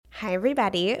Hi,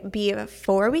 everybody.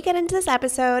 Before we get into this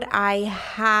episode, I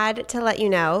had to let you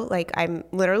know, I'm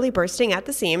literally bursting at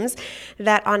the seams,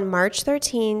 that on March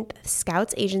 13th,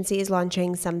 Scouts Agency is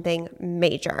launching something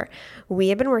major. We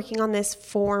have been working on this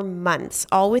for months,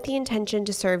 all with the intention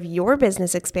to serve your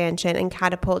business expansion and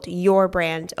catapult your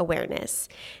brand awareness.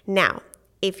 Now,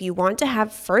 if you want to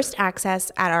have first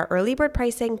access at our early bird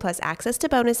pricing plus access to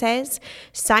bonuses,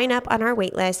 sign up on our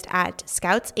waitlist at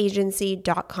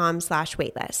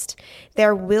scoutsagency.com/waitlist.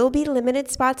 There will be limited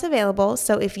spots available,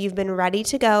 so if you've been ready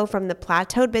to go from the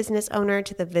plateaued business owner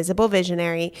to the visible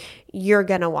visionary, you're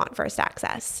going to want first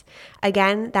access.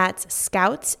 Again, that's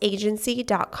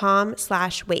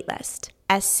scoutsagency.com/waitlist.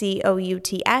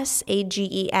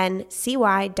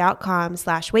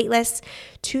 scoutsagency.com/waitlist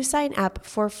to sign up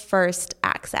for first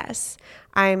access.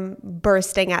 I'm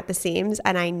bursting at the seams,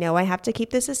 and I know I have to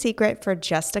keep this a secret for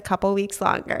just a couple weeks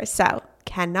longer, so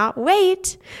cannot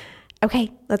wait.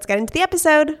 Okay, let's get into the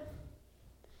episode.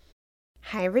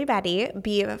 Hi, everybody.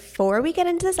 Before we get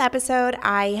into this episode,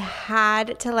 I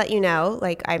had to let you know,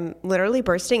 I'm literally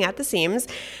bursting at the seams,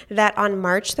 that on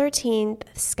March 13th,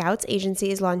 Scouts Agency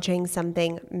is launching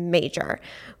something major.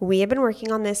 We have been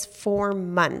working on this for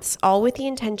months, all with the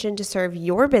intention to serve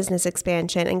your business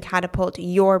expansion and catapult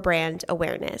your brand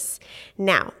awareness.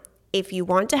 Now, if you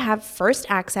want to have first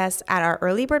access at our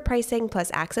early bird pricing plus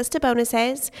access to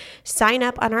bonuses, sign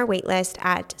up on our waitlist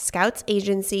at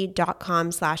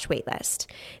scoutsagency.com/waitlist.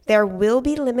 There will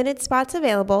be limited spots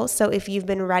available, so if you've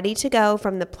been ready to go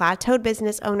from the plateaued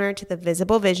business owner to the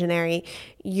visible visionary,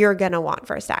 you're going to want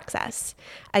first access.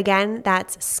 Again,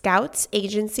 that's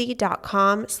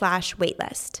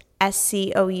scoutsagency.com/waitlist.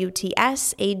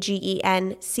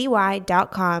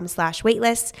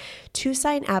 scoutsagency.com/waitlist to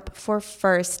sign up for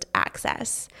first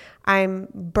access. I'm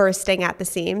bursting at the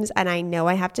seams, and I know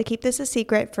I have to keep this a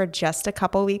secret for just a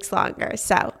couple weeks longer,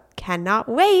 so cannot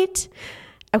wait.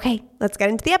 Okay, let's get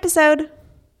into the episode.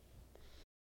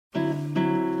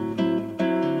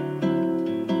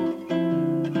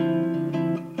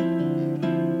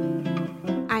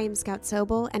 I am Scout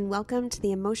Sobel, and welcome to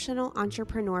the Emotional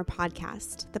Entrepreneur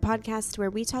Podcast, the podcast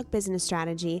where we talk business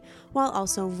strategy while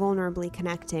also vulnerably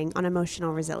connecting on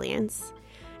emotional resilience.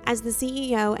 As the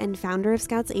CEO and founder of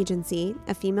Scouts Agency,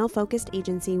 a female-focused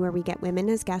agency where we get women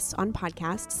as guests on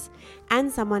podcasts,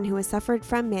 and someone who has suffered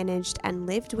from, managed, and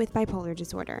lived with bipolar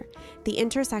disorder, the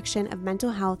intersection of mental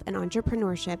health and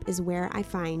entrepreneurship is where I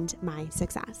find my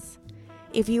success.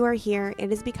 If you are here, it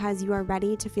is because you are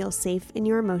ready to feel safe in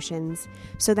your emotions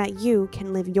so that you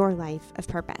can live your life of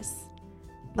purpose.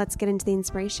 Let's get into the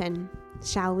inspiration,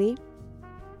 shall we?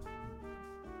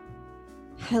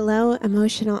 Hello,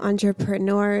 emotional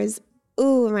entrepreneurs.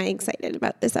 Ooh, am I excited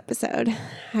about this episode.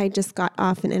 I just got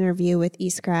off an interview with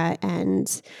Iskra,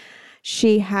 and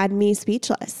she had me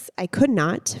speechless. I could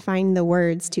not find the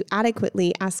words to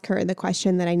adequately ask her the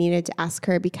question that I needed to ask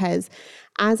her, because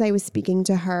as I was speaking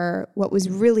to her, what was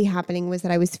really happening was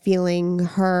that I was feeling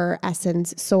her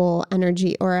essence, soul,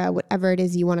 energy, aura, whatever it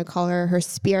is you want to call her, her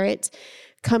spirit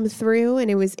come through.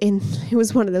 And it was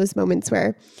one of those moments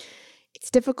where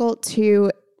it's difficult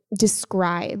to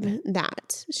describe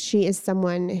that. She is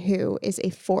someone who is a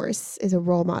force, is a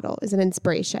role model, is an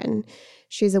inspiration.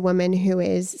 She's a woman who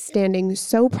is standing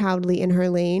so proudly in her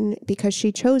lane because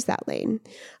she chose that lane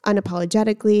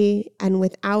unapologetically and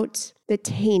without the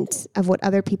taint of what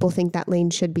other people think that lane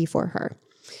should be for her.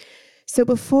 So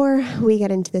before we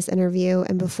get into this interview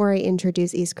and before I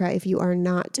introduce Iskra, if you are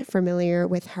not familiar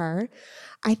with her,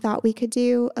 I thought we could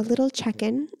do a little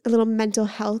check-in, a little mental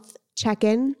health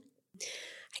check-in.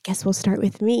 I guess we'll start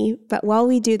with me. But while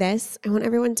we do this, I want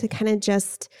everyone to kind of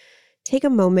just take a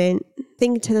moment,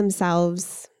 think to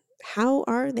themselves, how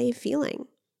are they feeling?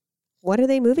 What are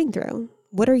they moving through?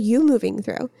 What are you moving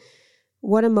through?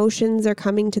 What emotions are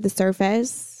coming to the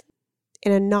surface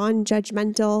in a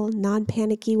non-judgmental,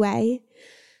 non-panicky way?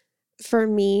 For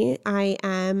me, I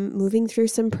am moving through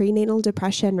some prenatal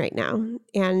depression right now,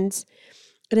 and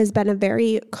it has been a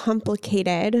very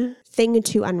complicated thing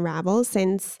to unravel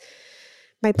since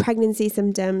my pregnancy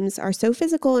symptoms are so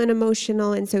physical and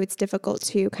emotional, and so it's difficult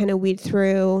to kind of weed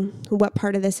through what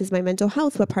part of this is my mental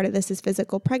health, what part of this is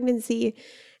physical pregnancy.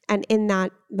 And in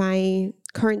that, my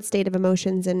current state of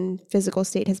emotions and physical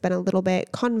state has been a little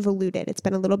bit convoluted. It's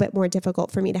been a little bit more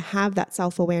difficult for me to have that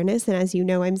self-awareness. And as you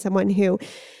know, I'm someone who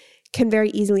can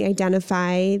very easily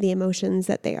identify the emotions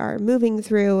that they are moving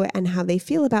through and how they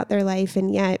feel about their life.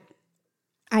 And yet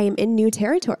I am in new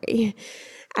territory.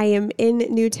 I am in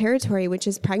new territory, which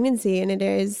is pregnancy, and it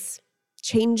is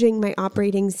changing my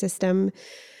operating system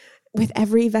with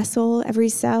every vessel, every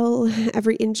cell,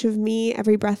 every inch of me,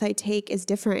 every breath I take is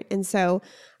different. And so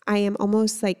I am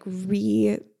almost like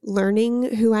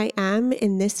relearning who I am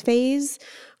in this phase,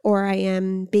 or I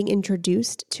am being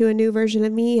introduced to a new version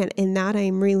of me. And in that, I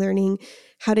am relearning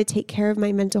how to take care of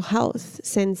my mental health,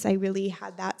 since I really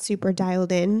had that super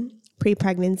dialed in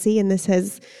pre-pregnancy, and this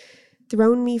has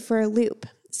thrown me for a loop.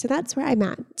 So that's where I'm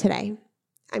at today.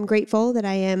 I'm grateful that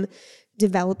I am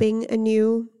developing a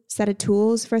new set of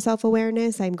tools for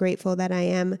self-awareness. I'm grateful that I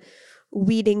am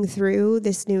weeding through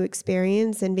this new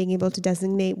experience and being able to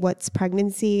designate what's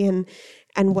pregnancy and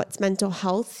what's mental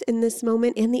health in this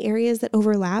moment, and the areas that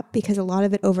overlap, because a lot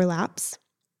of it overlaps.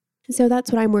 So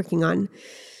that's what I'm working on.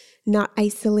 Not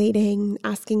isolating,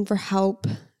 asking for help,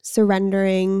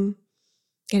 surrendering,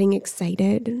 getting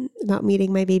excited about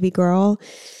meeting my baby girl.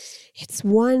 It's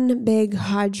one big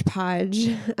hodgepodge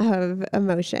of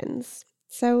emotions.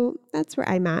 So that's where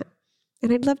I'm at.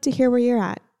 And I'd love to hear where you're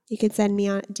at. You can send me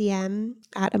a DM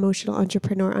at Emotional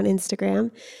Entrepreneur on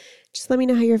Instagram. Just let me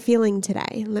know how you're feeling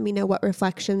today. Let me know what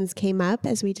reflections came up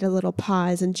as we did a little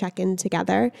pause and check in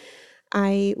together.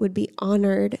 I would be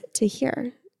honored to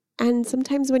hear. And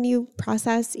sometimes when you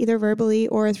process either verbally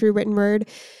or through written word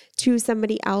to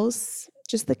somebody else,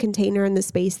 just the container and the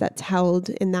space that's held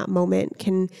in that moment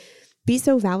can be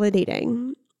so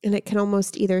validating, and it can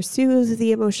almost either soothe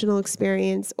the emotional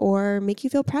experience or make you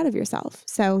feel proud of yourself.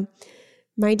 So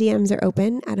my DMs are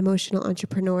open at Emotional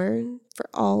Entrepreneur for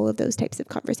all of those types of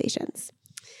conversations.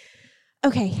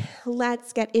 Okay,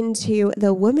 let's get into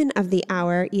the woman of the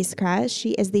hour, Iskra.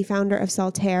 She is the founder of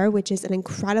Saltaire, which is an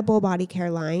incredible body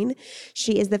care line.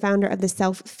 She is the founder of the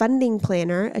Self-Funding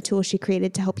Planner, a tool she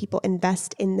created to help people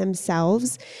invest in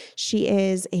themselves. She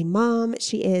is a mom.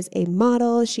 She is a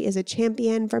model. She is a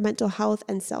champion for mental health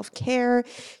and self-care.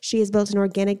 She has built an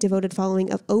organic, devoted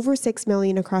following of over 6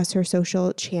 million across her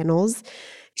social channels.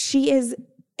 She is,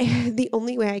 the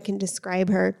only way I can describe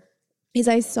her is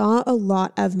I saw a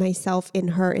lot of myself in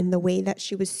her, in the way that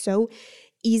she was so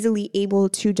easily able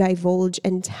to divulge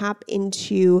and tap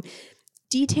into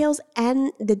details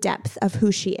and the depth of who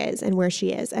she is and where she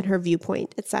is and her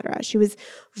viewpoint, etc. She was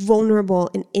vulnerable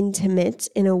and intimate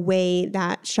in a way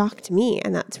that shocked me.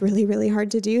 And that's really, really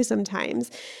hard to do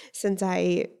sometimes, since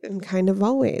I am kind of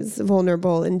always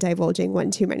vulnerable and divulging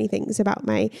one too many things about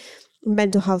my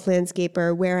mental health landscape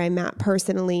or where I'm at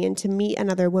personally. And to meet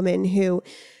another woman who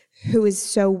is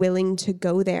so willing to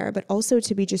go there, but also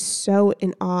to be just so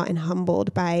in awe and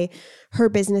humbled by her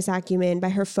business acumen, by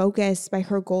her focus, by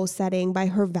her goal setting, by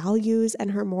her values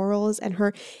and her morals, and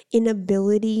her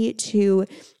inability to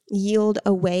yield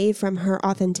away from her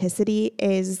authenticity.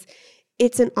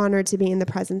 It's an honor to be in the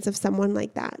presence of someone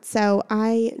like that. So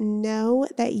I know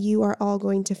that you are all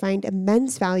going to find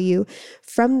immense value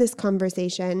from this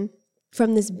conversation,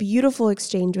 from this beautiful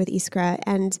exchange with Iskra.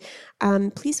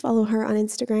 And please follow her on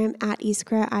Instagram at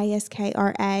Iskra,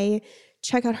 Iskra.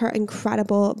 Check out her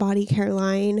incredible body care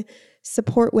line.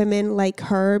 Support women like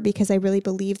her, because I really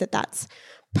believe that that's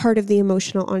part of the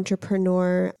Emotional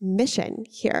Entrepreneur mission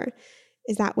here,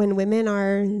 is that when women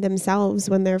are themselves,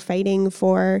 when they're fighting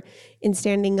for and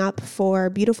standing up for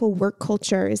beautiful work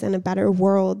cultures and a better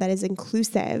world that is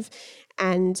inclusive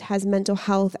and has mental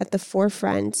health at the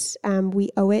forefront, we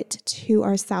owe it to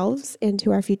ourselves and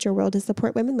to our future world to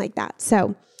support women like that.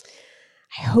 So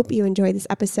I hope you enjoyed this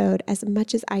episode as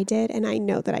much as I did. And I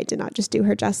know that I did not just do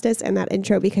her justice in that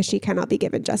intro, because she cannot be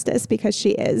given justice, because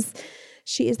she is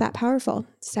that powerful.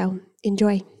 So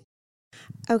enjoy.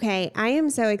 Okay, I am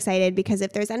so excited, because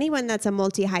if there's anyone that's a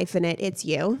multi-hyphenate, it's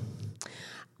you.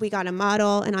 We got a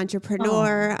model, an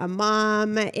entrepreneur, a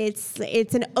mom. It's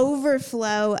an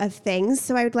overflow of things.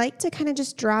 So I would like to kind of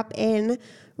just drop in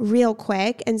real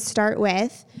quick and start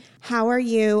with, how are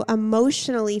you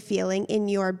emotionally feeling in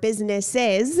your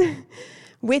businesses,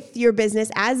 with your business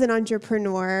as an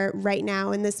entrepreneur right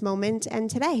now in this moment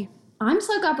and today? I'm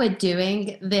so glad we're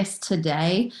doing this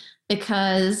today,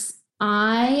 because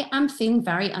I am feeling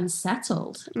very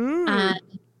unsettled. And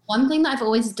one thing that I've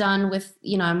always done with,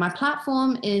 my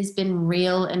platform is been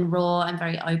real and raw and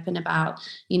very open about,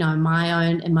 my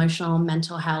own emotional,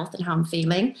 mental health and how I'm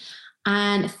feeling.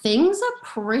 And things are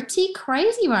pretty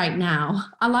crazy right now.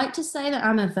 I like to say that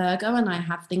I'm a Virgo and I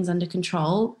have things under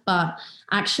control, but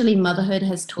actually motherhood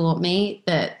has taught me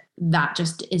that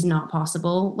just is not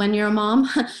possible when you're a mom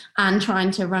and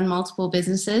trying to run multiple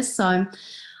businesses. So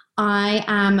I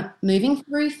am moving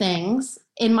through things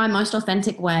in my most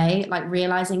authentic way, like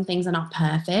realizing things are not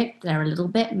perfect. They're a little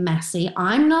bit messy.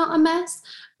 I'm not a mess,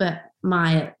 but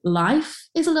my life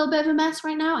is a little bit of a mess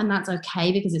right now. And that's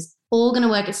okay, because it's all going to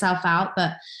work itself out.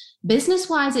 But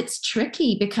business-wise, it's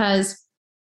tricky, because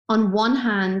on one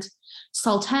hand,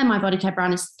 Saltaire, my body care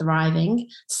brand, is thriving.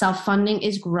 Self-funding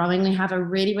is growing. We have a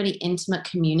really, really intimate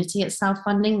community at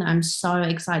Self-funding that I'm so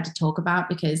excited to talk about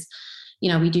because,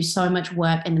 we do so much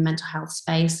work in the mental health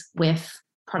space with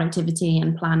productivity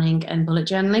and planning and bullet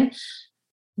journaling.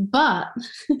 But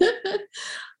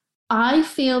I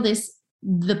feel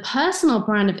the personal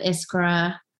brand of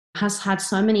Iskra has had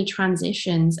so many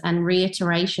transitions and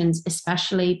reiterations,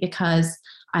 especially because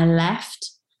I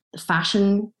left the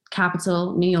fashion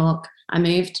capital, New York. I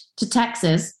moved to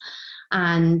Texas,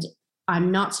 and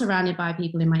I'm not surrounded by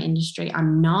people in my industry.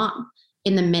 I'm not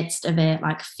in the midst of it,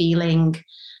 like feeling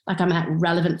like I'm at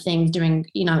relevant things, doing,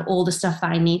 all the stuff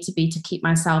that I need to be to keep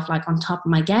myself like on top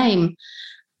of my game.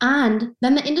 And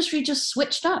then the industry just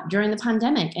switched up during the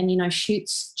pandemic, and,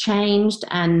 shoots changed,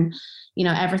 and,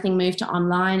 everything moved to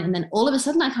online. And then all of a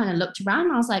sudden I kind of looked around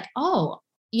and I was like, oh,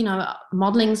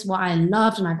 modeling's what I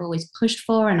loved and I've always pushed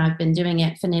for, and I've been doing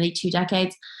it for nearly 2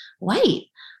 decades. Wait,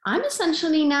 I'm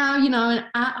essentially now, an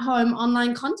at-home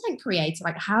online content creator.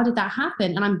 Like, how did that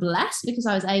happen? And I'm blessed because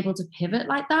I was able to pivot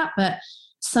like that. But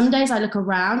some days I look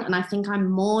around and I think I'm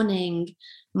mourning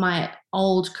my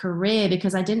old career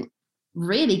because I didn't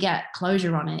really get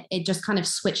closure on it. It just kind of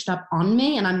switched up on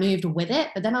me and I moved with it.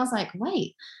 But then I was like,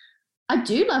 wait, I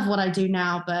do love what I do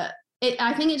now, but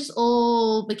I think it just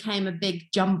all became a big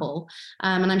jumble.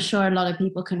 And I'm sure a lot of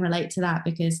people can relate to that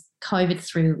because COVID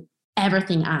threw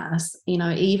everything at us,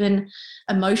 even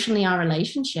emotionally, our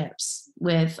relationships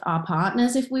with our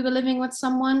partners, if we were living with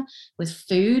someone, with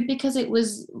food, because it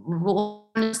was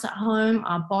rawness at home,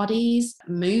 our bodies,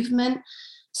 movement,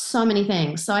 so many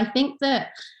things. So I think that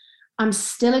I'm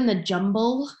still in the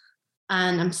jumble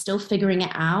and I'm still figuring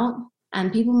it out.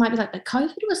 And people might be like, but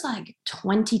COVID was like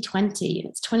 2020 and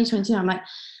it's 2022. I'm like,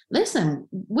 listen,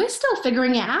 we're still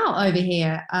figuring it out over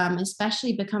here,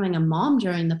 especially becoming a mom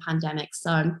during the pandemic.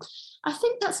 So I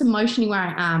think that's emotionally where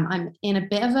I am. I'm in a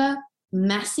bit of a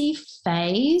messy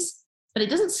phase, but it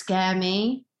doesn't scare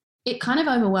me. It kind of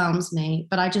overwhelms me,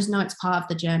 but I just know it's part of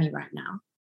the journey right now.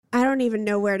 I don't even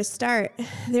know where to start.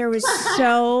 There was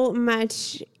so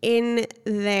much in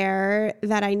there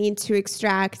that I need to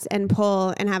extract and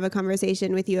pull and have a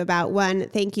conversation with you about. One,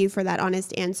 thank you for that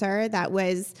honest answer. That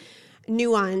was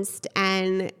nuanced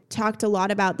and talked a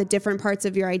lot about the different parts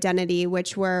of your identity,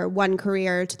 which were one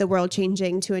career to the world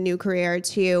changing to a new career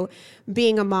to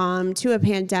being a mom to a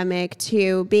pandemic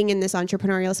to being in this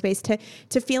entrepreneurial space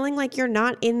to feeling like you're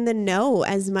not in the know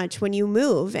as much when you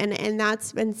move. And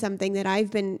that's been something that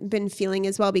I've been feeling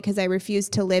as well, because I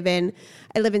live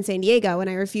in San Diego and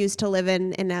I refuse to live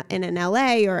in an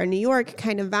LA or a New York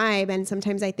kind of vibe. And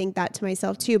sometimes I think that to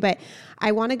myself too. But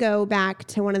I want to go back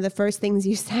to one of the first things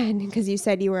you said, because you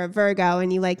said you were a Virgo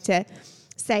and you like to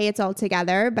say it's all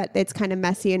together, but it's kind of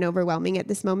messy and overwhelming at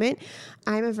this moment.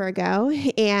 I'm a Virgo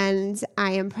and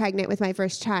I am pregnant with my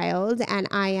first child, and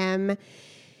I am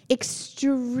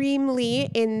extremely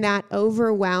in that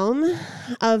overwhelm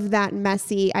of that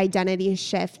messy identity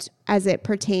shift as it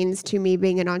pertains to me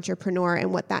being an entrepreneur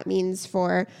and what that means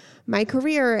for my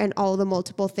career and all the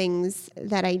multiple things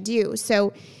that I do.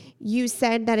 So you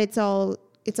said that it's all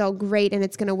great and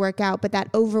it's going to work out, but that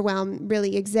overwhelm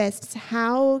really exists.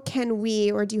 How can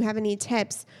we, or do you have any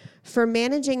tips for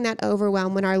managing that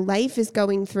overwhelm when our life is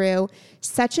going through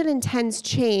such an intense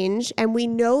change and we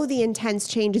know the intense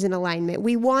change is in alignment?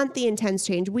 We want the intense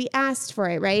change. We asked for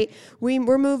it, right?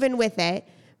 We're moving with it.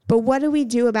 But what do we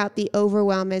do about the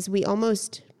overwhelm as we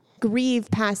almost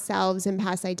grieve past selves and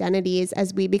past identities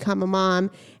as we become a mom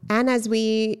and as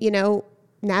we,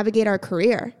 navigate our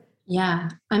career? Yeah.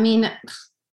 I mean,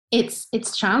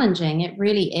 it's challenging. It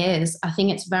really is. I think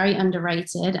it's very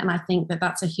underrated. And I think that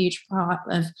that's a huge part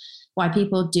of why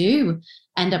people do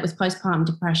end up with postpartum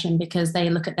depression, because they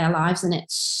look at their lives and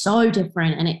it's so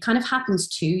different and it kind of happens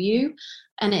to you.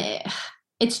 And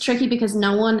it's tricky because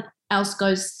no one else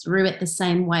goes through it the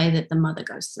same way that the mother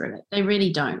goes through it. They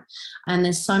really don't. And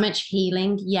there's so much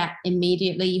healing, yet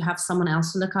immediately you have someone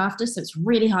else to look after. So it's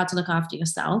really hard to look after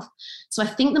yourself. So I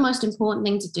think the most important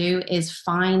thing to do is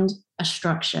find a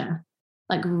structure.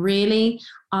 Like, really,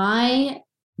 I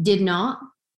did not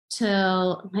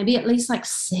till maybe at least like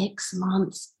 6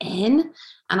 months in.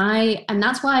 And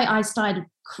that's why I started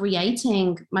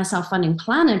creating my self-funding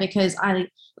planner, because I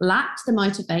lacked the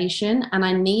motivation and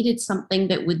I needed something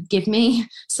that would give me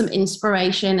some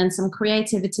inspiration and some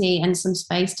creativity and some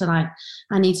space to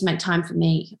I need to make time for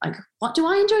me. Like, what do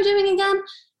I enjoy doing again?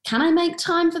 Can I make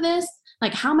time for this?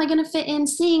 Like, how am I going to fit in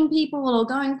seeing people or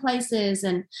going places?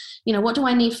 And, what do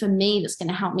I need for me that's going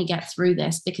to help me get through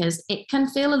this? Because it can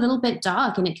feel a little bit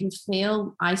dark and it can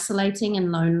feel isolating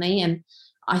and lonely. And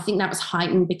I think that was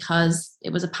heightened because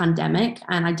it was a pandemic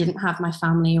and I didn't have my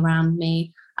family around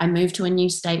me. I moved to a new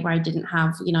state where I didn't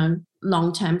have,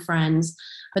 long-term friends.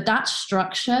 But that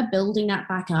structure, building that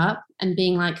back up and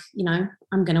being like,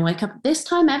 I'm going to wake up this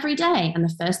time every day. And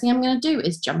the first thing I'm going to do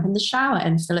is jump in the shower,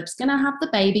 and Philip's going to have the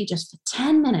baby just for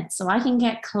 10 minutes so I can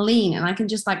get clean and I can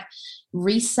just like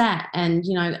reset. And,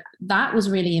 that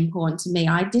was really important to me.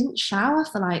 I didn't shower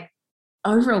for like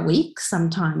over a week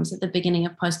sometimes at the beginning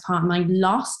of postpartum. I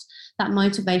lost that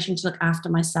motivation to look after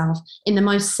myself in the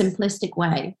most simplistic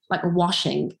way, like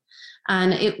washing.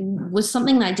 And it was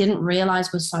something that I didn't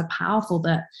realize was so powerful,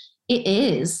 but it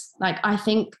is. Like, I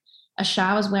think a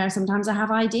shower is where sometimes I have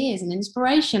ideas and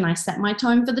inspiration. I set my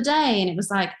tone for the day, and it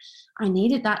was like, I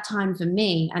needed that time for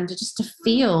me and just to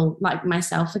feel like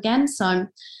myself again. So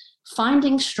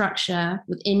finding structure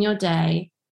within your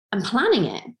day and planning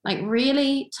it, like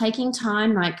really taking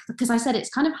time, like, because I said it's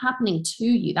kind of happening to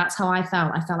you. That's how I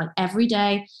felt. I felt like every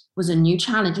day was a new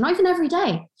challenge. Not even every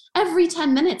day. Every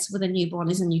 10 minutes with a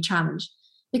newborn is a new challenge,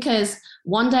 because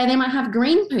one day they might have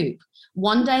green poop.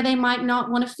 One day they might not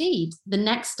want to feed. The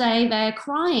next day they're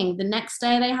crying. The next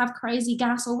day they have crazy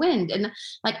gas or wind. And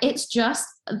like, it's just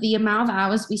the amount of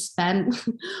hours we spend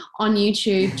on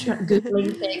YouTube,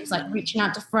 Googling things, like reaching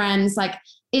out to friends, like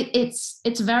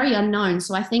it's very unknown.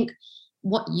 So I think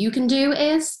what you can do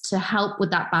is to help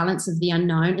with that balance of the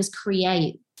unknown is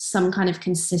create some kind of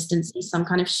consistency, some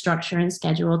kind of structure and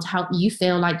schedule to help you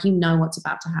feel like you know what's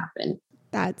about to happen.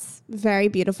 That's very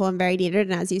beautiful and very needed.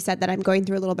 And as you said, that I'm going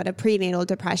through a little bit of prenatal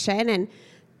depression, and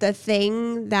the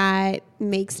thing that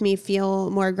makes me feel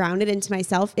more grounded into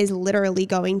myself is literally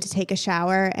going to take a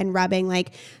shower and rubbing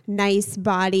like nice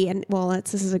body. And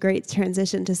this is a great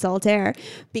transition to Saltaire,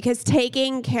 because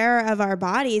taking care of our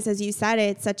bodies, as you said,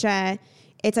 it's such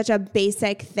a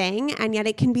basic thing, and yet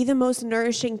it can be the most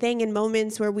nourishing thing in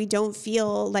moments where we don't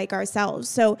feel like ourselves.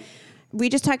 So we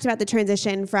just talked about the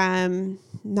transition from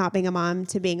not being a mom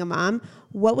to being a mom.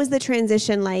 What was the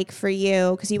transition like for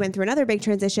you? Because you went through another big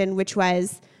transition, which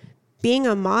was being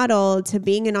a model to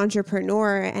being an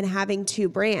entrepreneur and having two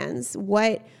brands.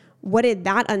 What did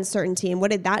that uncertainty and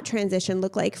what did that transition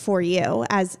look like for you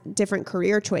as different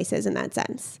career choices in that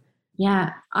sense?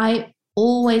 Yeah, I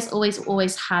always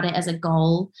had it as a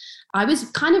goal. I was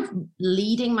kind of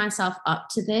leading myself up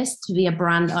to this, to be a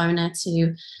brand owner,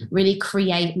 to really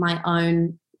create my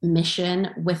own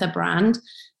mission with a brand.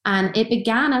 And it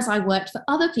began as I worked for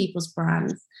other people's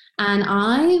brands. And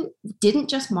I didn't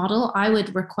just model, I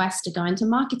would request to go into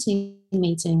marketing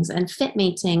meetings and fit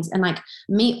meetings and like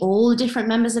meet all the different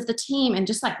members of the team and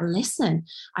just like listen.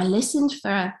 I listened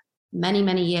for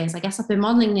many years. I guess I've been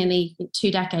modeling nearly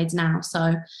 2 decades now.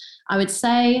 So I would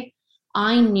say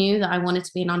I knew that I wanted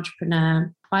to be an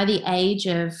entrepreneur by the age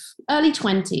of early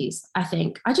 20s, I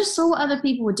think. I just saw what other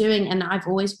people were doing, and I've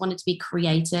always wanted to be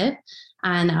creative,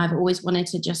 and I've always wanted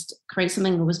to just create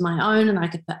something that was my own and I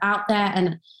could put out there.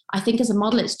 And I think as a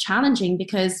model, it's challenging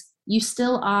because you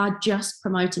still are just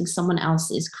promoting someone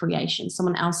else's creation,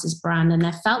 someone else's brand. And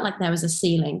there felt like there was a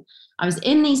ceiling. I was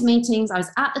in these meetings, I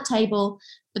was at the table,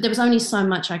 but there was only so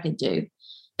much I could do.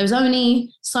 There was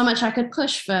only so much I could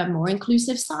push for more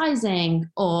inclusive sizing,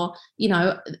 or,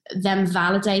 them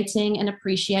validating and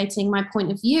appreciating my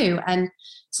point of view. And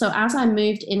so as I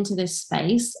moved into this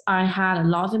space, I had a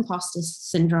lot of imposter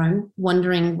syndrome,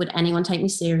 wondering, would anyone take me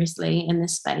seriously in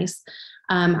this space?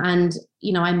 And,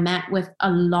 I met with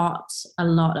a lot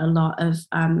of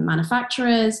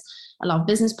manufacturers, a lot of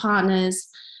business partners.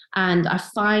 And I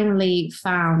finally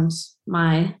found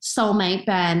my soulmate,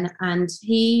 Ben, and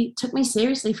he took me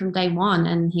seriously from day one.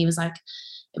 And he was like,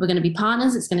 we're going to be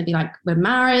partners. It's going to be like, we're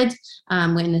married.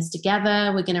 We're in this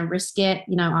together. We're going to risk it.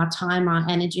 Our time, our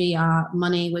energy, our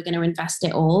money, we're going to invest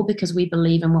it all because we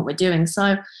believe in what we're doing.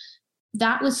 So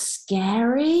that was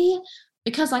scary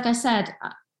because, like I said,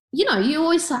 you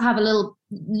always have a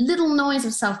little noise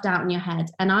of self-doubt in your head.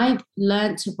 And I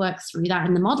learned to work through that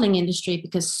in the modeling industry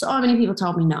because so many people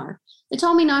told me no. They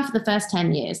told me no for the first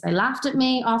 10 years. They laughed at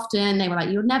me often. They were like,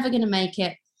 you're never going to make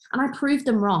it. And I proved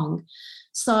them wrong.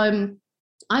 So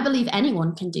I believe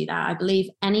anyone can do that. I believe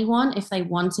anyone, if they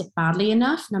want it badly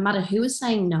enough, no matter who is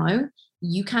saying no,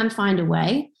 you can find a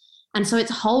way. And so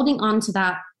it's holding on to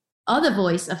that other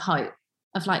voice of hope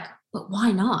of like, but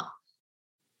why not?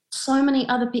 So many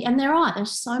other people, and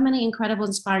there's so many incredible,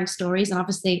 inspiring stories. And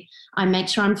obviously I make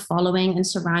sure I'm following and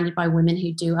surrounded by women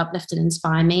who do uplift and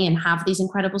inspire me and have these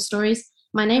incredible stories.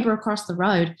 My neighbor across the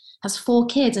road has 4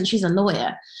 kids and she's a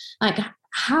lawyer. Like,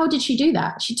 how did she do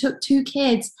that? She took 2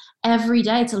 kids every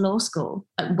day to law school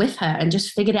with her and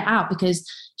just figured it out because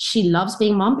she loves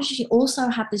being mom, but she also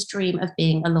had this dream of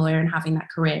being a lawyer and having that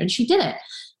career, and she did it.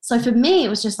 So for me, it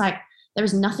was just like, there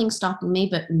was nothing stopping me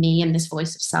but me and this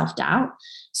voice of self-doubt.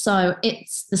 So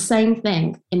it's the same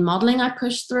thing. In modeling, I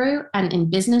push through, and in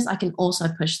business, I can also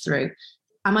push through.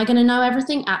 Am I going to know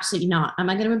everything? Absolutely not. Am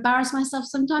I going to embarrass myself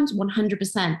sometimes?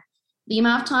 100%. The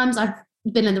amount of times I've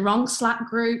been in the wrong Slack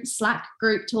group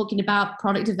talking about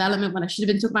product development when I should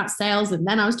have been talking about sales, and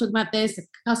then I was talking about this,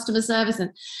 customer service.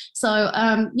 And so,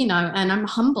 and I'm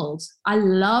humbled. I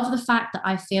love the fact that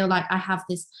I feel like I have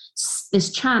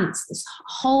this chance, this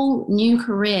whole new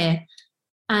career,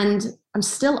 and I'm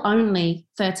still only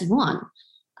 31.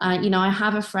 I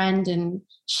have a friend, and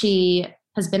she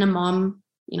has been a mom,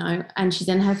 and she's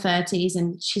in her 30s,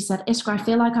 and she said, Iskra, I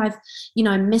feel like I've,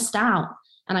 missed out,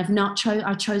 and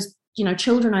I chose,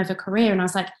 children over career. And I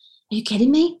was like, are you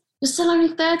kidding me? You're still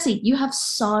only 30. You have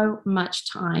so much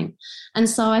time. And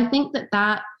so I think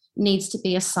that needs to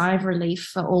be a sigh of relief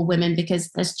for all women, because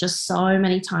there's just so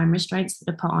many time restraints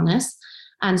that are put on us.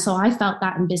 And so I felt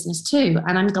that in business too.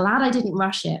 And I'm glad I didn't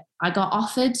rush it. I got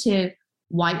offered to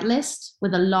whitelist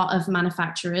with a lot of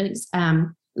manufacturers, a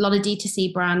lot of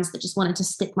D2C brands that just wanted to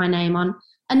stick my name on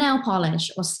a nail polish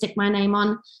or stick my name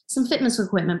on some fitness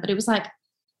equipment. But it was like,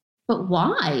 but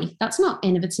why? That's not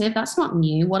innovative. That's not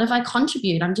new. What have I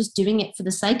contributed? I'm just doing it for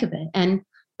the sake of it. And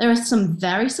there are some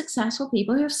very successful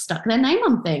people who have stuck their name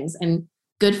on things, and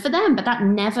good for them. But that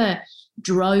never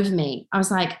drove me. I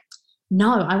was like,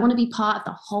 no, I want to be part of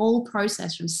the whole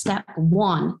process from step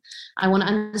one. I want to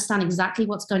understand exactly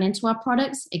what's going into our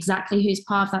products, exactly who's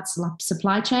part of that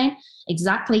supply chain,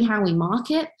 exactly how we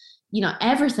market,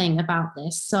 everything about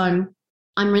this. So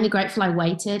I'm really grateful I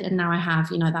waited, and now I have,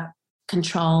 that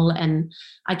control, and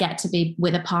I get to be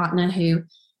with a partner who,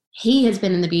 he has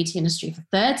been in the beauty industry for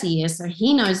 30 years. So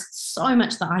he knows so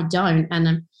much that I don't, and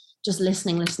I'm just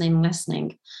listening.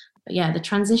 But yeah, the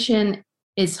transition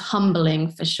is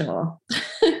humbling for sure.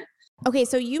 Okay,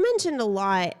 so you mentioned a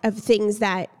lot of things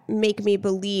that make me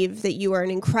believe that you are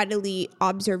an incredibly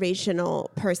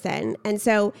observational person. And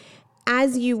so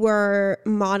as you were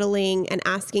modeling and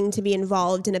asking to be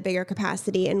involved in a bigger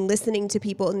capacity and listening to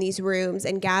people in these rooms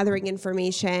and gathering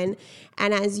information,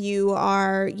 and as you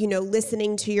are,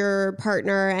 listening to your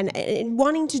partner and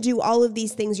wanting to do all of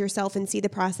these things yourself and see the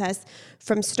process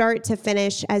from start to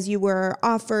finish, as you were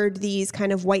offered these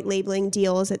kind of white labeling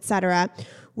deals, et cetera,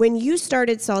 when you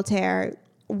started Saltaire,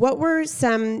 what were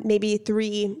some, maybe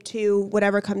 3, 2,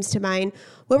 whatever comes to mind,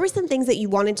 what were some things that you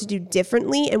wanted to do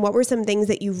differently, and what were some things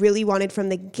that you really wanted from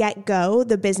the get-go,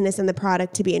 the business and the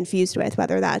product, to be infused with,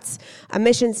 whether that's a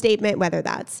mission statement, whether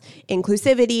that's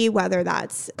inclusivity, whether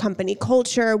that's company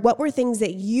culture? What were things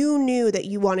that you knew that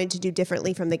you wanted to do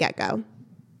differently from the get-go?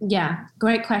 Yeah,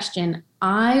 great question.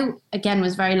 I, again,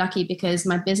 was very lucky because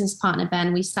my business partner,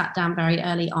 Ben, we sat down very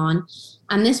early on.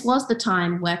 And this was the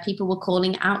time where people were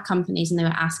calling out companies, and they were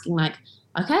asking like,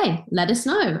 okay, let us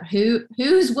know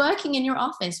who's working in your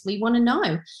office. We want to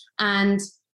know. And,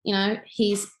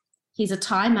 he's a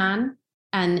Thai man,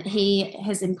 and he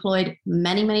has employed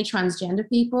many, many transgender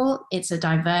people. It's a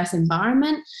diverse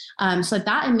environment. So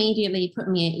that immediately put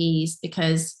me at ease,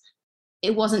 because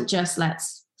it wasn't just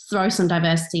let's throw some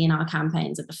diversity in our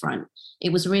campaigns at the front.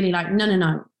 It was really like,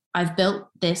 no, I've built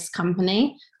this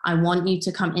company. I want you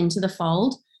to come into the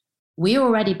fold. We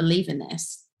already believe in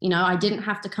this. I didn't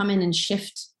have to come in and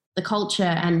shift the culture.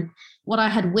 And what I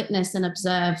had witnessed and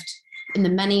observed in the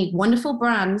many wonderful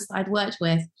brands I'd worked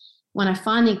with, when I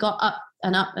finally got up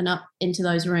and up and up into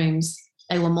those rooms,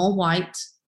 they were more white,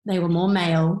 they were more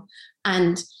male.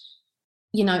 And,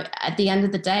 at the end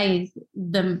of the day,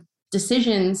 the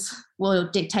decisions were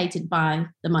dictated by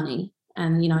the money.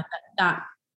 And, that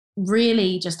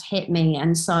really just hit me.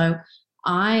 And so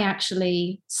I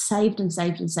actually saved.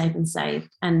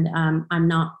 And I'm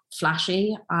not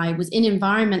flashy. I was in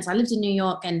environments. I lived in New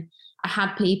York, and I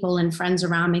had people and friends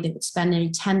around me that would spend nearly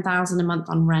 $10,000 a month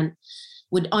on rent,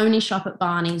 would only shop at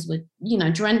Barney's, with,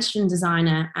 drenched in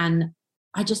designer. And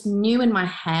I just knew in my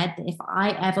head that if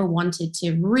I ever wanted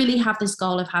to really have this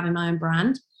goal of having my own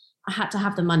brand, I had to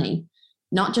have the money,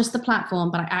 not just the platform,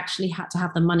 but I actually had to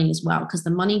have the money as well, because the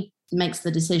money makes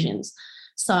the decisions.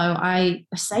 So I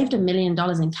saved $1 million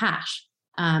in cash.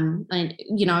 And,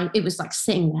 it was like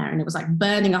sitting there, and it was like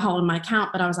burning a hole in my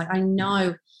account. But I was like, I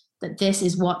know that this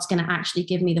is what's going to actually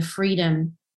give me the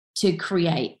freedom to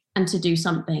create and to do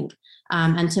something,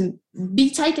 and to be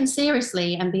taken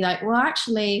seriously and be like, well,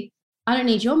 actually, I don't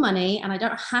need your money, and I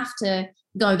don't have to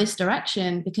go this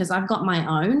direction because I've got my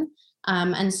own.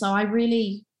 And so I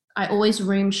really I always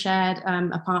room shared,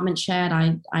 apartment shared.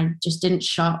 I just didn't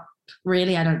shop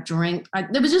really. I don't drink.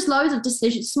 There was just loads of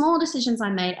decisions, small decisions I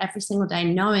made every single day,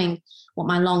 knowing what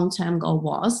my long-term goal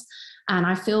was. And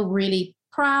I feel really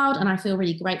proud and I feel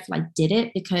really grateful I did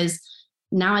it, because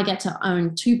now I get to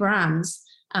own 2 brands.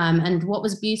 And what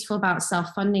was beautiful about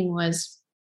self-funding was,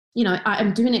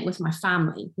 I'm doing it with my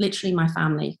family, literally my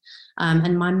family.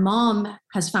 And my mom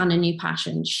has found a new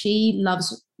passion. She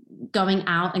loves going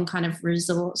out and kind of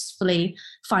resourcefully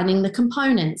finding the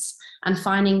components and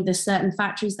finding the certain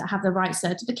factories that have the right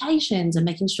certifications and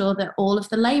making sure that all of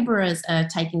the laborers are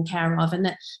taken care of and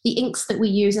that the inks that we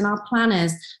use in our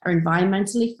planners are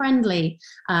environmentally friendly.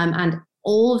 And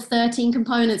all 13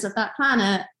 components of that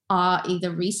planner are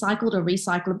either recycled or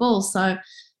recyclable. So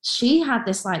she had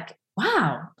this like,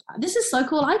 wow, this is so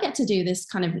cool. I get to do this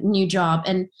kind of new job.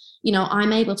 And,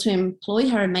 I'm able to employ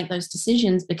her and make those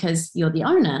decisions because you're the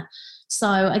owner.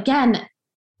 So again,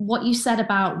 what you said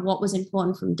about what was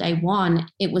important from day one,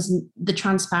 it was the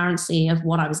transparency of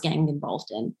what I was getting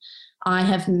involved in. I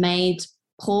have made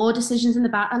poor decisions in the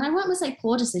back, and I won't say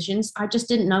poor decisions, I just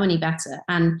didn't know any better.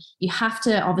 And you have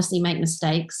to obviously make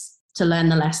mistakes to learn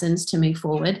the lessons to move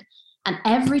forward. And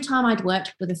every time I'd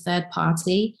worked with a third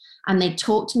party and they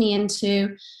talked me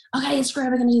into, okay, it's great,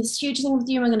 we're going to do this huge thing with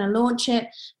you, we're going to launch it.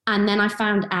 And then I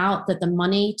found out that the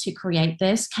money to create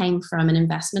this came from an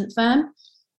investment firm.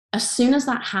 As soon as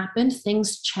that happened,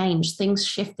 things changed, things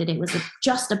shifted. It was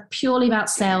just purely about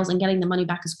sales and getting the money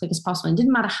back as quick as possible. It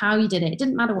didn't matter how you did it. It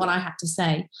didn't matter what I had to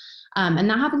say. And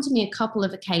that happened to me a couple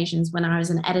of occasions when I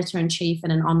was an editor-in-chief in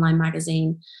an online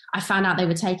magazine. I found out they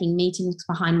were taking meetings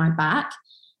behind my back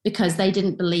because they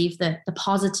didn't believe that the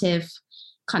positive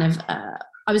kind of,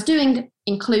 I was doing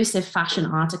inclusive fashion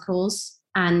articles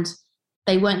and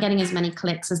they weren't getting as many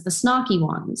clicks as the snarky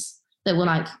ones that were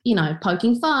like,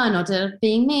 poking fun or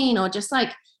being mean or just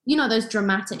like, those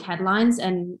dramatic headlines.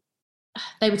 And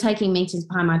they were taking meetings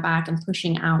behind my back and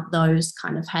pushing out those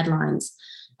kind of headlines.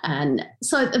 And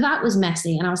so that was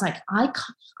messy. And I was like,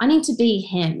 I need to be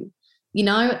him.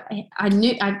 I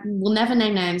knew, I will never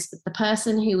name names, but the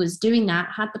person who was doing that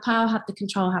had the power, had the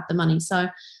control, had the money. So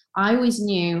I always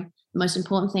knew the most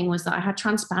important thing was that I had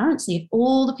transparency of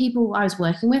all the people I was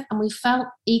working with, and we felt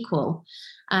equal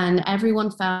and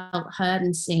everyone felt heard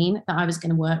and seen that I was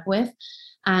going to work with.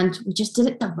 And we just did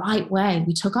it the right way.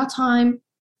 We took our time.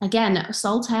 Again,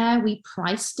 Saltaire, we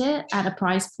priced it at a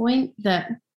price point that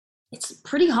it's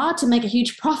pretty hard to make a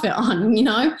huge profit on,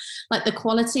 like the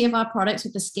quality of our products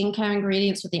with the skincare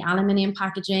ingredients, with the aluminium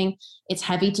packaging, it's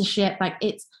heavy to ship.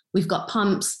 We've got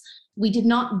pumps. We did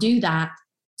not do that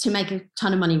to make a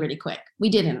ton of money really quick. We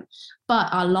didn't. But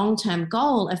our long-term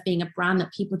goal of being a brand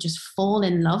that people just fall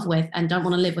in love with and don't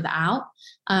want to live without,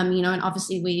 and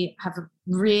obviously we have a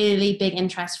really big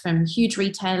interest from huge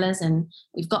retailers, and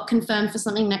we've got confirmed for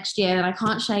something next year that I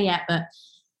can't share yet, but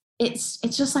it's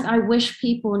just like, I wish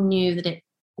people knew that it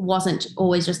wasn't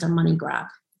always just a money grab.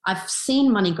 I've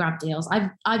seen money grab deals.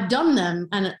 I've done them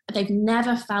and they've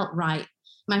never felt right.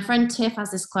 My friend Tiff has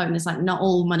this quote and it's like, not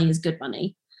all money is good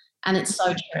money. And it's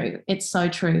so true. It's so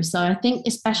true. So I think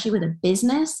especially with a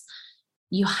business,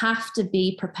 you have to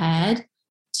be prepared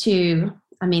to,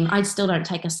 I still don't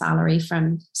take a salary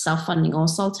from self-funding or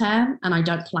Saltaire, and I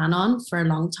don't plan on for a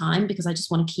long time because I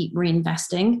just want to keep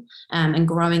reinvesting and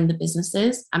growing the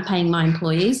businesses and paying my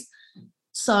employees.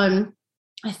 So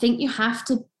I think you have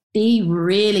to be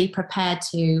really prepared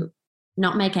to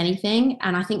not make anything.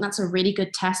 And I think that's a really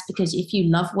good test, because if you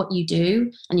love what you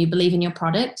do and you believe in your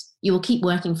product, you will keep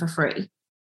working for free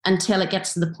until it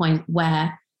gets to the point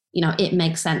where, it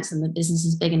makes sense and the business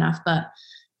is big enough. But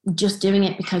just doing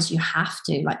it because you have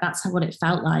to, that's what it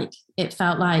felt like. It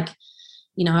felt like,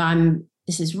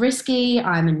 this is risky.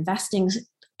 I'm investing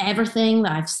everything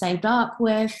that I've saved up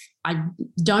with. I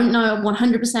don't know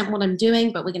 100% what I'm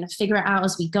doing, but we're going to figure it out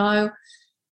as we go.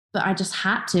 But I just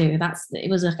had to. It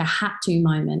was like a had to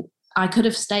moment. I could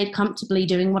have stayed comfortably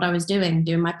doing what I was doing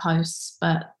my posts,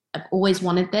 but I've always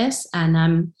wanted this.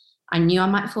 And I knew I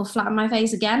might fall flat on my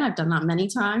face again. I've done that many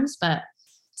times, but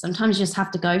sometimes you just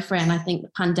have to go for it. And I think the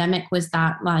pandemic was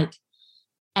that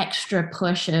extra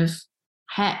push of,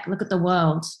 heck, look at the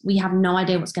world. We have no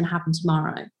idea what's going to happen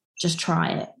tomorrow. Just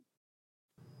try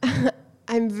it.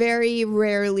 I'm very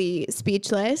rarely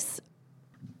speechless.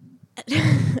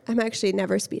 I'm actually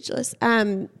never speechless.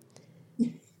 I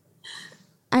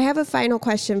have a final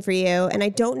question for you, and I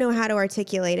don't know how to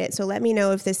articulate it, so let me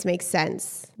know if this makes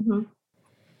sense. Mm-hmm.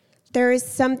 There is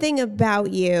something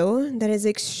about you that is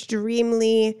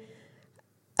extremely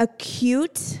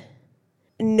acute,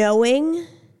 knowing,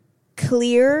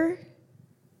 clear,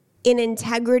 in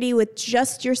integrity with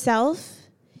just yourself,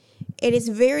 it is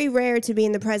very rare to be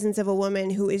in the presence of a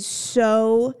woman who is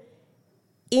so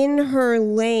in her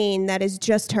lane that is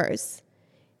just hers.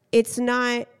 It's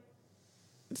not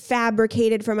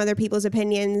fabricated from other people's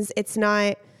opinions. It's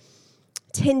not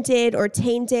tinted or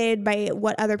tainted by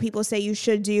what other people say you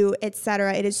should do,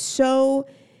 etc.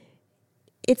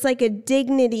 It's like a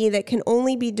dignity that can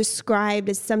only be described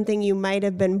as something you might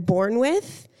have been born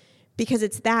with because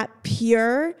it's that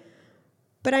pure.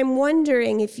 But I'm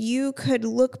wondering if you could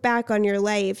look back on your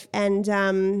life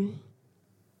and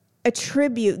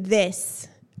attribute this.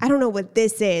 I don't know what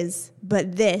this is,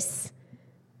 but this.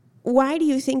 Why do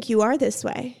you think you are this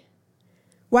way?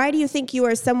 Why do you think you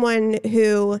are someone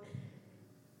who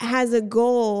has a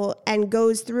goal and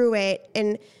goes through it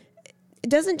and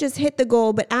doesn't just hit the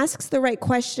goal, but asks the right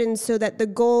questions so that the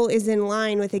goal is in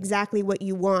line with exactly what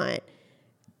you want?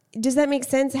 Does that make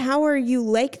sense? How are you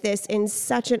like this in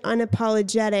such an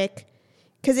unapologetic,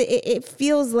 because it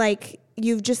feels like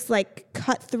you've just like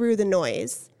cut through the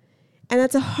noise. And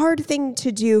that's a hard thing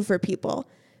to do for people.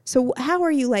 So how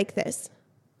are you like this?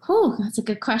 Oh, that's a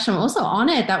good question. I'm also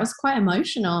honored. That was quite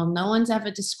emotional. No one's ever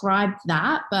described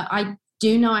that, but I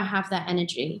do know I have that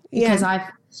energy because I've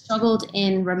struggled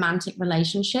in romantic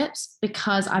relationships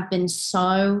because I've been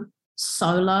so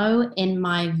solo in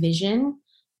my vision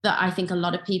that I think a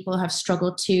lot of people have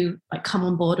struggled to like come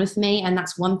on board with me. And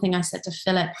that's one thing I said to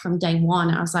Philip from day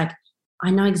one. I was like, I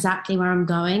know exactly where I'm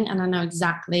going and I know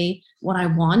exactly what I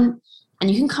want. And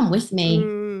you can come with me.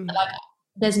 Like,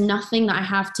 there's nothing that I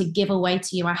have to give away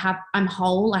to you. I'm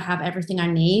whole. I have everything I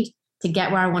need to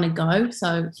get where I want to go.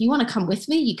 So if you want to come with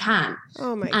me, you can.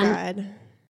 Oh my God.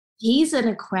 He's an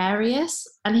Aquarius.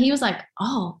 And he was like,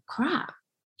 oh crap.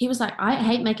 He was like, I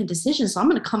hate making decisions, so I'm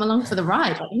going to come along for the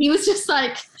ride. Like, he was just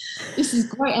like, this is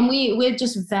great. And we're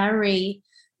just very,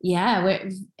 we're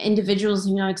individuals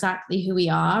who know exactly who we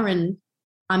are. And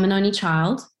I'm an only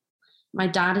child. My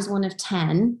dad is one of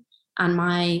 10. And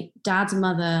my dad's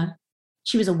mother,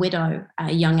 she was a widow at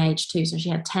a young age too. So she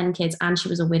had 10 kids and she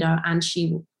was a widow and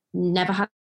she never had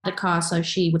a car. So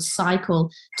she would cycle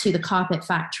to the carpet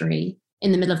factory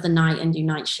in the middle of the night and do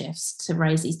night shifts to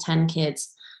raise these 10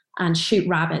 kids and shoot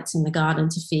rabbits in the garden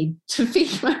to feed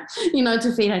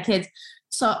her kids.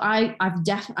 So I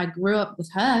grew up with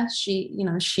her.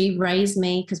 She raised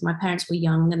me because my parents were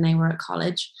young and they were at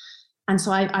college. And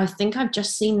so I think I've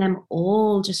just seen them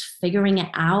all just figuring it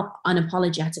out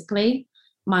unapologetically.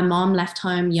 My mom left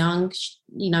home young.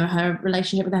 Her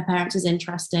relationship with her parents is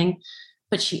interesting,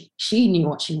 but she knew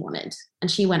what she wanted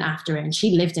and she went after it. And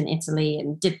she lived in Italy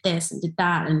and did this and did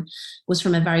that and was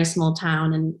from a very small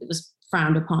town and it was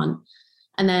frowned upon.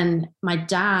 And then my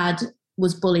dad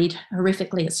was bullied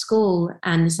horrifically at school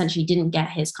and essentially didn't get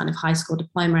his kind of high school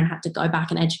diploma and had to go back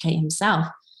and educate himself.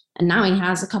 And now he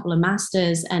has a couple of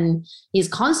masters and he's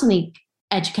constantly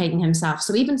educating himself.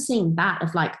 So even seeing that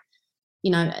of like,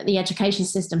 the education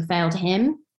system failed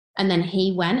him and then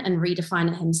he went and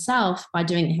redefined it himself by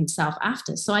doing it himself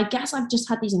after. So I guess I've just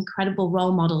had these incredible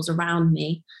role models around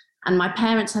me. And my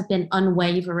parents have been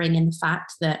unwavering in the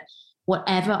fact that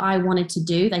whatever I wanted to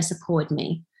do, they supported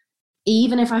me.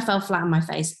 Even if I fell flat on my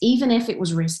face, even if it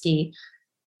was risky,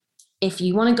 if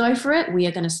you want to go for it, we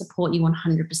are going to support you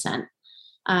 100%.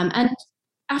 And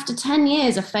after 10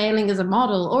 years of failing as a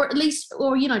model, or at least,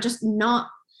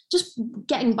 just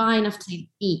getting by enough to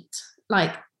eat,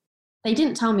 like they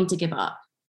didn't tell me to give up.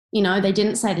 They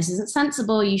didn't say this isn't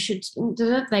sensible. You should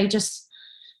do it. They just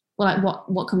were like,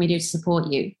 what can we do to support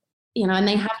you? And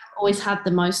they haven't always had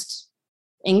the most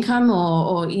income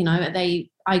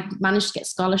I managed to get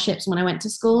scholarships when I went to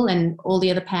school and all the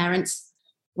other parents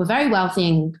were very wealthy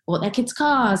and bought their kids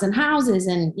cars and houses.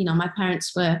 And, my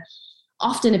parents were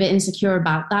often a bit insecure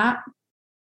about that,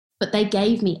 but they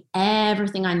gave me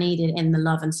everything I needed in the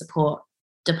love and support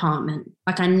department.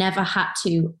 Like I never had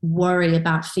to worry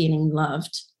about feeling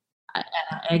loved.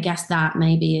 I guess that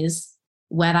maybe is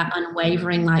where that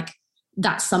unwavering, like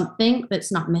that's something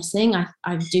that's not missing.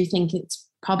 I do think it's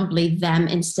probably them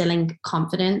instilling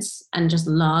confidence and just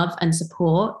love and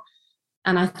support.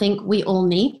 And I think we all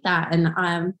need that.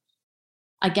 And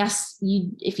I guess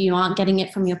if you aren't getting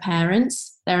it from your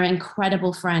parents, there are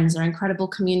incredible friends, there are incredible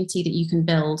community that you can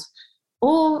build,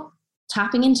 or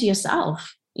tapping into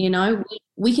yourself.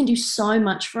 We can do so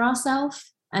much for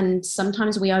ourselves. And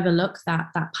sometimes we overlook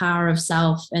that power of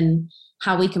self and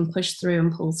how we can push through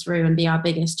and pull through and be our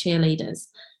biggest cheerleaders.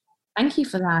 Thank you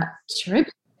for that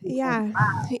tribute. Yeah.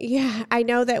 Yeah. I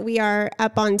know that we are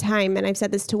up on time, and I've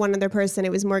said this to one other person.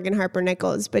 It was Morgan Harper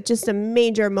Nichols, but just a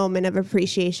major moment of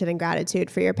appreciation and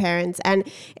gratitude for your parents.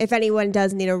 And if anyone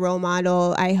does need a role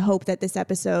model, I hope that this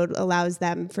episode allows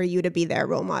them for you to be their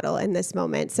role model in this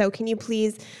moment. So can you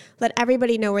please let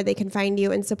everybody know where they can find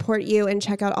you and support you and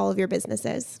check out all of your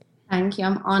businesses? Thank you.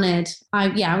 I'm honored.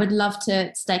 I would love to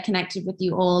stay connected with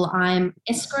you all. I'm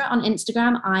Iskra on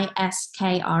Instagram,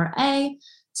 Iskra.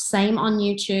 Same on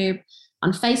YouTube.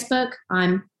 On Facebook,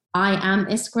 I am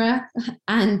Iskra,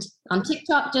 and on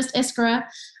TikTok, just Iskra.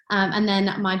 And then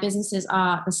my businesses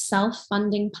are the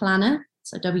Self-Funding Planner,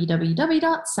 so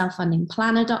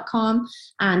www.selffundingplanner.com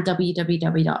and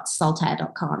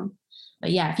www.saltaire.com.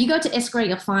 But yeah, if you go to Iskra,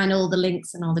 you'll find all the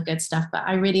links and all the good stuff. But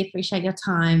I really appreciate your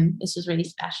time. This was really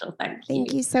special. Thank you.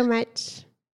 Thank you so much.